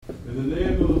In the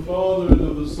name of the Father, and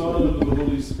of the Son, and of the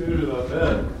Holy Spirit,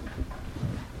 Amen.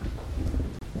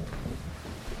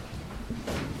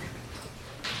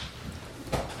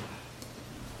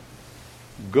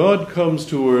 God comes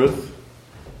to earth,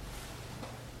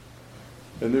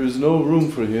 and there is no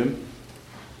room for him.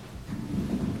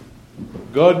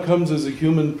 God comes as a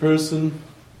human person,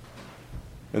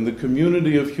 and the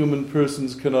community of human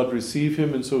persons cannot receive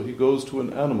him, and so he goes to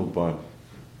an animal barn.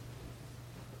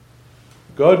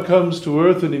 God comes to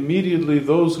earth, and immediately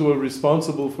those who are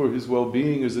responsible for his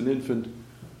well-being as an infant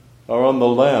are on the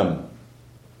lam,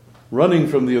 running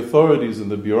from the authorities and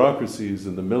the bureaucracies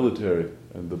and the military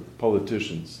and the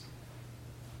politicians.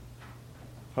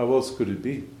 How else could it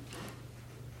be?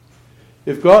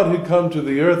 If God had come to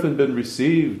the earth and been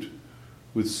received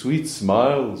with sweet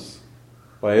smiles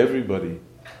by everybody,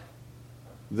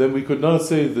 then we could not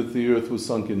say that the earth was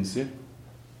sunk in sin.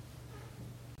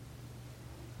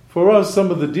 For us,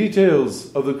 some of the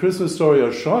details of the Christmas story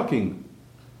are shocking,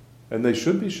 and they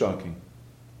should be shocking.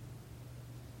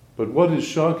 But what is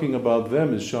shocking about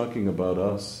them is shocking about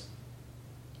us.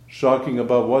 Shocking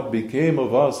about what became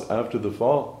of us after the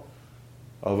fall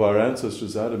of our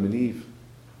ancestors Adam and Eve,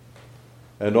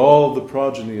 and all the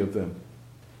progeny of them,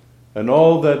 and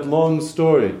all that long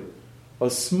story, a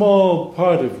small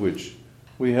part of which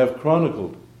we have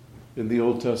chronicled in the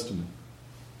Old Testament.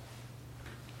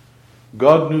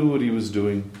 God knew what he was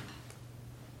doing.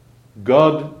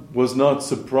 God was not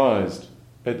surprised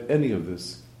at any of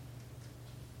this.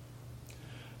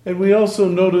 And we also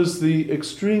notice the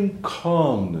extreme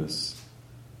calmness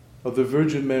of the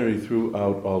Virgin Mary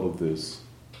throughout all of this.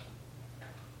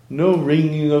 No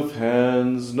wringing of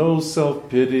hands, no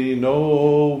self-pity, no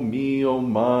oh me, oh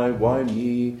my, why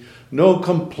me, no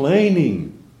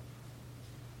complaining.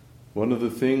 One of the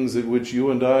things at which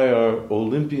you and I are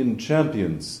Olympian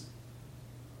champions.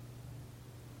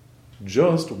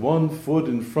 Just one foot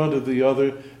in front of the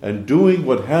other and doing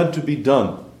what had to be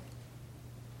done.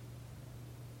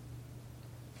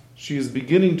 She is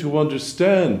beginning to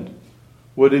understand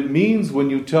what it means when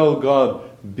you tell God,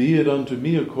 "Be it unto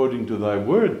me according to thy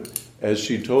word," as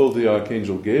she told the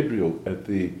Archangel Gabriel at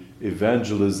the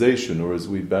evangelization, or as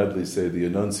we badly say, the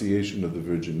Annunciation of the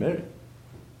Virgin Mary.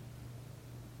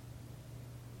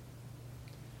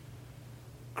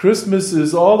 Christmas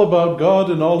is all about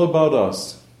God and all about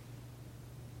us.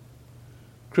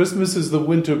 Christmas is the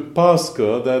winter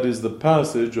Pascha, that is the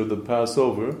passage or the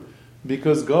Passover,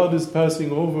 because God is passing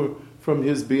over from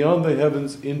his beyond the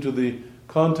heavens into the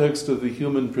context of the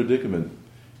human predicament,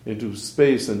 into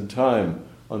space and time,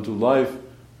 unto life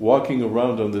walking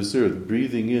around on this earth,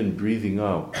 breathing in, breathing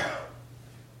out.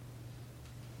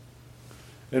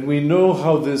 And we know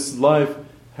how this life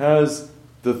has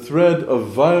the thread of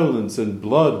violence and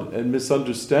blood and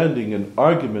misunderstanding and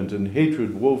argument and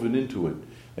hatred woven into it.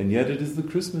 And yet it is the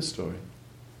Christmas story.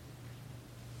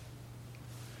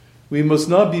 We must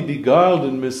not be beguiled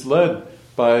and misled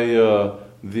by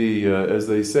as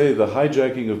they say, the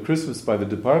hijacking of Christmas by the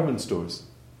department stores.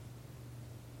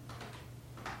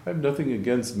 I have nothing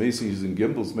against Macy's and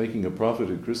Gimbel's making a profit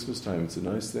at Christmas time. It's a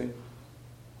nice thing.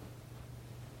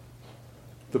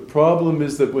 The problem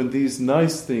is that when these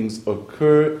nice things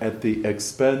occur at the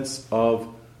expense of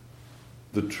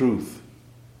the truth,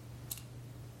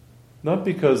 not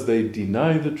because they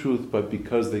deny the truth, but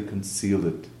because they conceal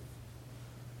it,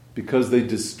 because they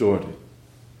distort it.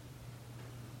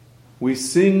 We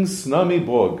sing Snami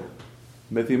Bog,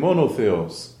 Methimono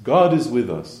Theos, God is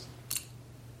with us.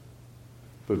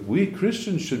 But we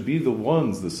Christians should be the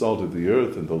ones, the salt of the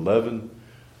earth and the leaven,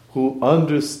 who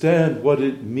understand what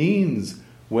it means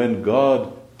when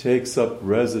God takes up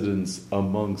residence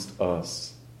amongst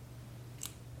us.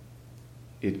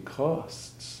 It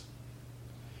costs.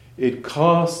 It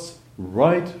costs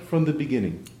right from the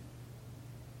beginning.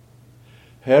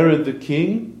 Herod the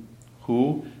king,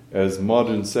 who, as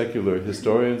modern secular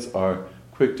historians are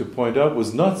quick to point out,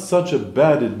 was not such a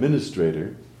bad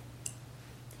administrator.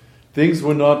 Things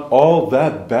were not all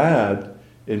that bad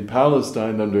in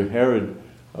Palestine under Herod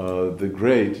the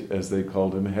Great, as they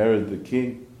called him, Herod the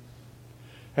king.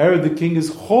 Herod the king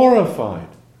is horrified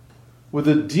with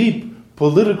a deep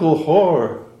political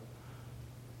horror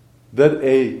that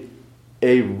a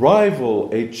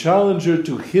rival, a challenger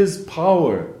to his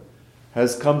power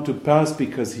has come to pass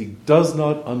because he does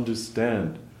not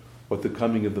understand what the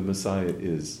coming of the Messiah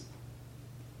is.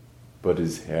 But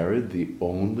is Herod the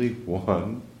only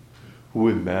one who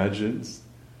imagines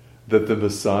that the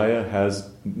Messiah has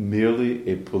merely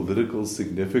a political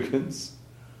significance?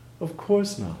 Of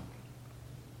course not.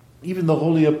 Even the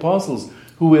holy apostles,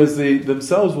 who as they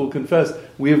themselves will confess,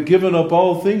 we have given up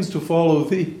all things to follow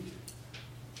thee.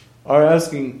 are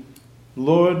asking,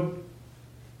 Lord,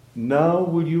 now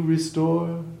will you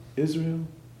restore Israel?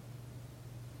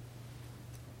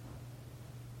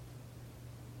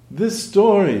 This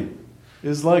story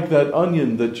is like that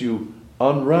onion that you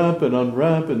unwrap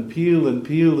and peel and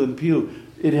peel and peel.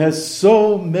 It has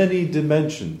so many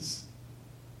dimensions.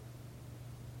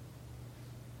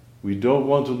 We don't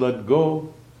want to let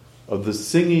go of the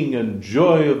singing and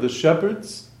joy of the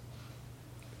shepherds,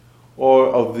 or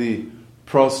of the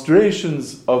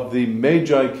prostrations of the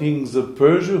Magi kings of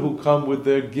Persia who come with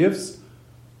their gifts.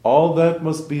 All that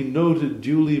must be noted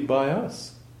duly by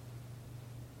us.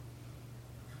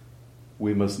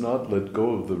 We must not let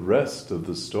go of the rest of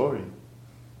the story,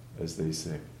 as they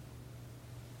say.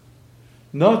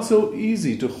 Not so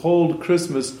easy to hold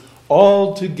Christmas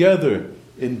all together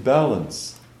in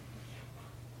balance.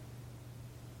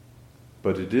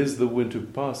 But it is the winter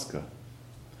Pascha.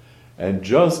 And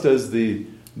just as the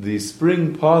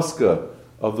spring Pascha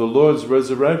of the Lord's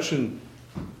resurrection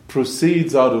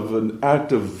proceeds out of an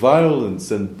act of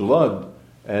violence and blood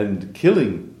and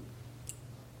killing,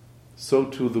 so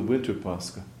too the winter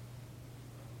Pascha.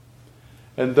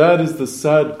 And that is the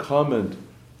sad comment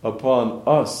upon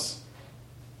us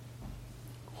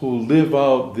who live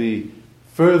out the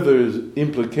further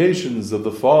implications of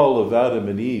the fall of Adam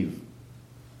and Eve,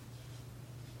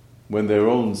 when their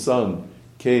own son,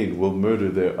 Cain, will murder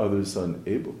their other son,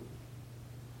 Abel.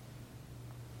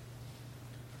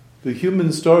 The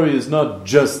human story is not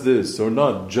just this or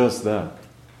not just that.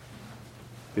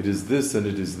 It is this and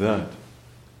it is that.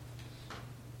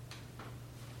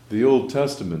 The Old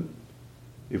Testament,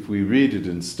 if we read it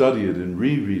and study it and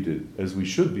reread it, as we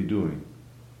should be doing,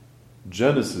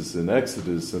 Genesis and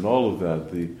Exodus and all of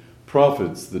that, the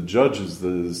prophets, the judges,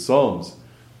 the Psalms,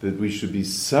 that we should be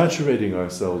saturating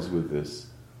ourselves with this.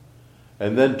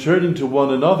 And then turning to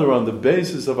one another on the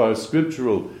basis of our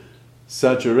scriptural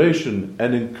saturation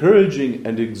and encouraging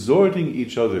and exhorting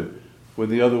each other when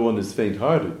the other one is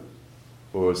faint-hearted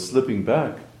or slipping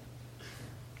back.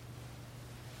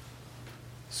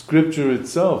 Scripture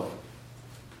itself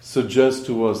suggests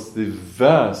to us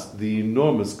the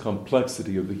enormous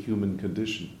complexity of the human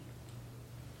condition.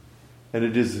 And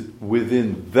it is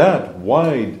within that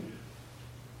wide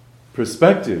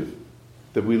perspective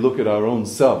that we look at our own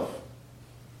self,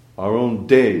 our own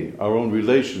day, our own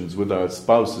relations with our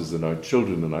spouses and our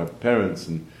children and our parents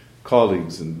and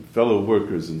colleagues and fellow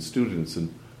workers and students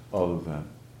and all of that.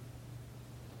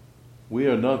 We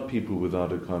are not people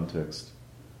without a context.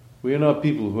 We are not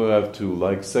people who have to,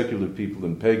 like secular people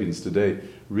and pagans today,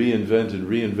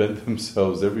 reinvent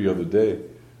themselves every other day.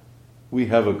 We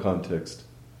have a context.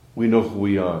 We know who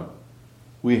we are.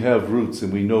 We have roots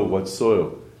and we know what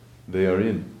soil they are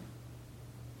in.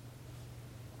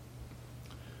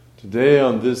 Today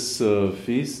on this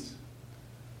feast,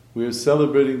 we are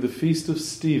celebrating the Feast of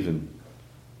Stephen,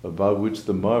 about which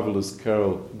the marvelous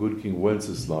carol Good King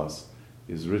Wenceslas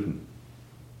is written.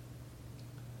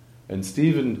 And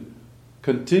Stephen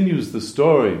continues the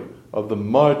story of the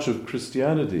march of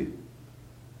Christianity.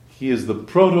 He is the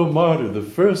proto-martyr, the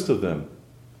first of them.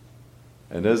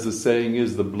 And as the saying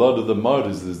is, the blood of the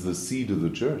martyrs is the seed of the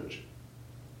church.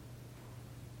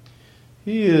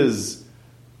 He is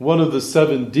one of the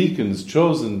 7 deacons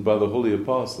chosen by the holy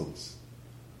apostles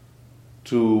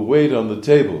to wait on the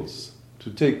tables, to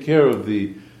take care of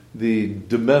the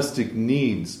domestic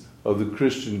needs of the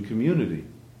Christian community,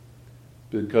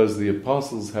 because the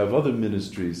apostles have other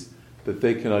ministries that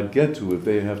they cannot get to if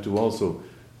they have to also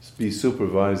be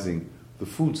supervising the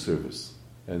food service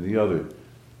and the other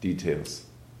details.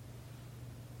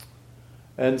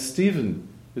 And Stephen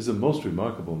is a most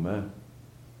remarkable man.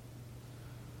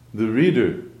 The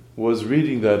reader was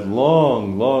reading that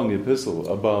long, long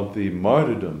epistle about the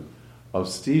martyrdom of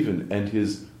Stephen and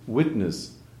his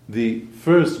witness, the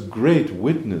first great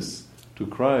witness to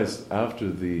Christ after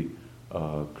the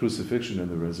crucifixion and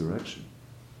the resurrection.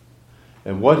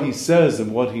 And what he says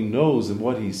and what he knows and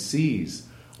what he sees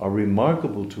are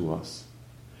remarkable to us.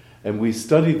 And we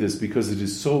study this because it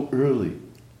is so early.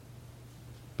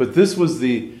 But this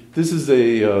is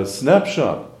a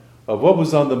snapshot of what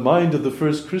was on the mind of the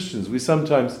first Christians. We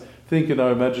sometimes think in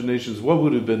our imaginations, what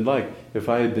would it have been like if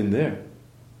I had been there?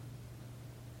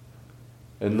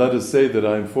 And let us say that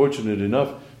I am fortunate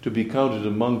enough to be counted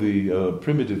among the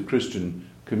primitive Christian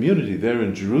community there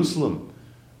in Jerusalem,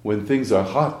 when things are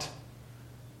hot,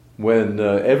 when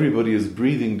everybody is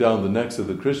breathing down the necks of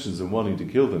the Christians and wanting to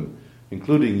kill them,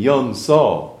 including young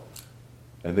Saul,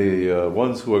 and the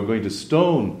ones who are going to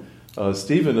stone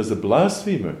Stephen as a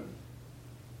blasphemer,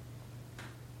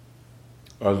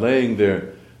 are laying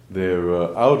their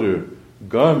outer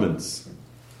garments,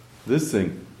 this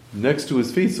thing, next to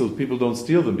his feet so people don't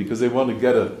steal them, because they want to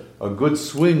get a good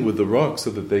swing with the rock so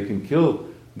that they can kill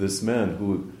this man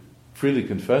who freely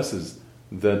confesses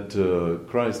that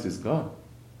Christ is God.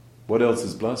 What else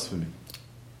is blasphemy?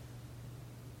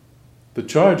 The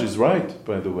charge is right,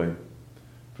 by the way,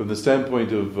 from the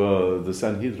standpoint of the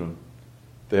Sanhedrin.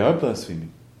 They are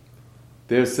blaspheming.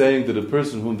 They are saying that a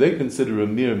person whom they consider a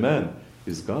mere man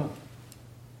is God.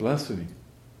 Blasphemy.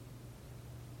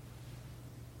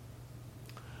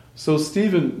 So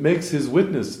Stephen makes his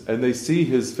witness, and they see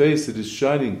his face. It is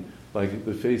shining like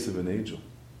the face of an angel.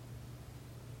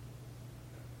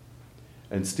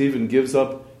 And Stephen gives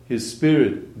up his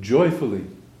spirit joyfully.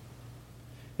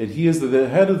 And he is the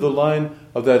head of the line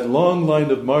of that long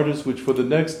line of martyrs which for the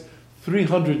next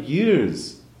 300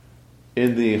 years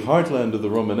in the heartland of the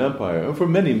Roman Empire, and for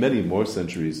many, many more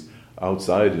centuries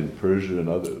outside in Persia and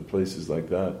other places like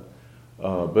that,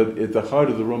 but at the heart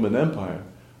of the Roman Empire,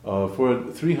 for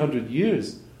 300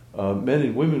 years, men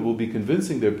and women will be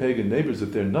convincing their pagan neighbors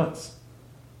that they're nuts,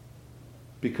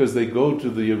 because they go to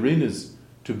the arenas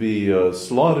to be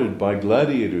slaughtered by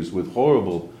gladiators with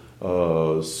horrible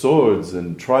swords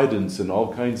and tridents and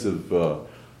all kinds of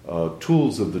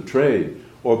tools of the trade,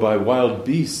 or by wild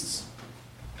beasts,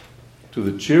 to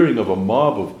the cheering of a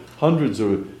mob of hundreds,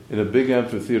 or in a big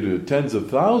amphitheater, tens of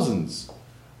thousands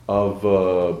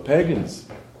of pagans.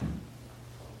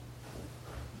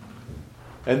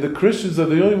 And the Christians are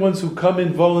the only ones who come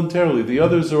in voluntarily. The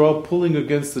others are all pulling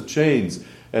against the chains,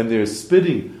 and they're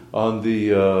spitting on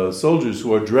the soldiers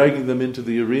who are dragging them into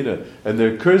the arena, and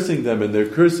they're cursing them, and they're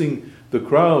cursing the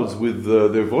crowds with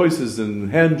their voices and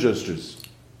hand gestures,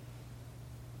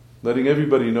 letting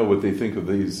everybody know what they think of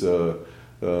these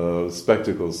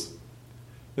spectacles.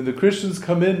 And the Christians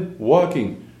come in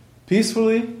walking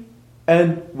peacefully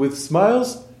and with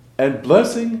smiles and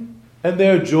blessing, and they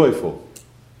are joyful.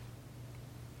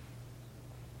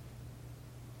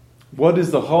 What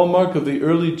is the hallmark of the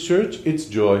early church? It's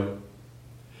joy.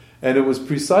 And it was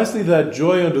precisely that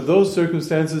joy under those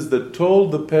circumstances that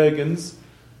told the pagans,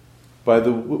 by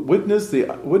the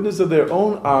witness of their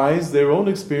own eyes, their own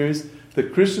experience,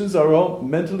 that Christians are all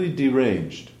mentally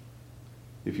deranged.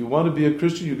 If you want to be a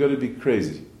Christian, you've got to be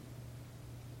crazy.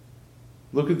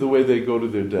 Look at the way they go to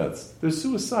their deaths. They're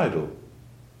suicidal.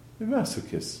 They're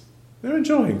masochists. They're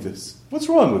enjoying this. What's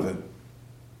wrong with it?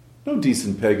 No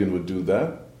decent pagan would do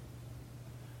that.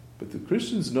 But the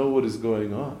Christians know what is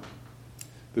going on.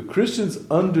 The Christians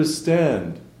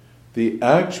understand the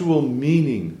actual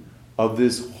meaning of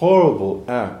this horrible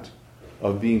act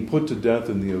of being put to death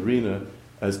in the arena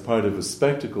as part of a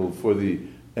spectacle for the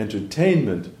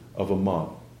entertainment of a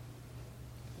mob.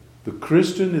 The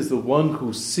Christian is the one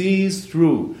who sees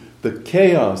through the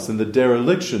chaos and the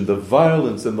dereliction, the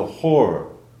violence and the horror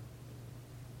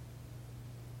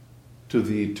to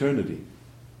the eternity.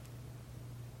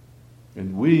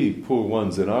 And we, poor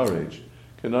ones in our age,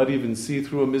 cannot even see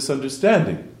through a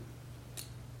misunderstanding.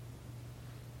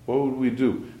 What would we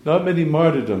do? Not many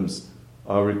martyrdoms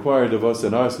are required of us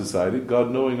in our society,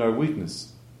 God knowing our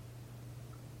weakness.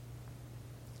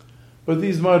 But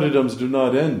these martyrdoms do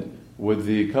not end with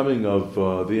the coming of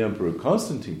the Emperor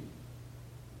Constantine.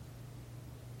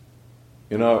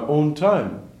 In our own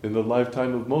time, in the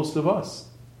lifetime of most of us,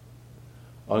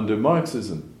 under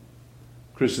Marxism,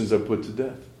 Christians are put to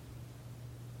death.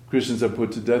 Christians are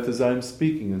put to death as I am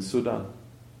speaking in Sudan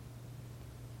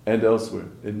and elsewhere,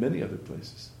 in many other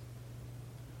places.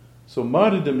 So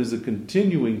martyrdom is a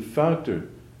continuing factor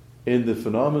in the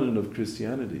phenomenon of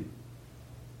Christianity.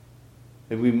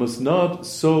 And we must not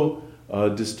so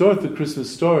distort the Christmas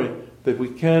story that we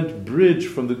can't bridge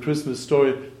from the Christmas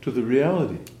story to the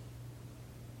reality.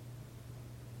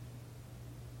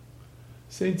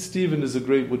 Saint Stephen is a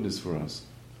great witness for us.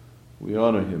 We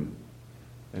honor him.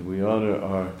 And we honor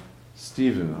our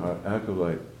Stephen, our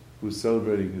acolyte, who's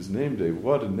celebrating his name day.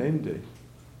 What a name day.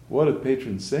 What a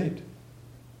patron saint.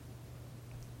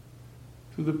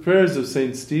 Through the prayers of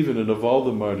Saint Stephen and of all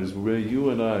the martyrs, may you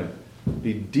and I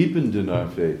be deepened in our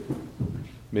faith.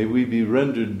 May we be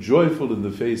rendered joyful in the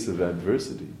face of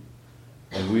adversity.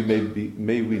 And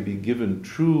may we be given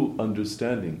true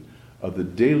understanding of the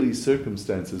daily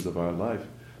circumstances of our life,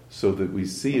 so that we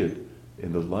see it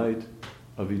in the light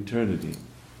of eternity.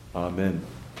 Amen.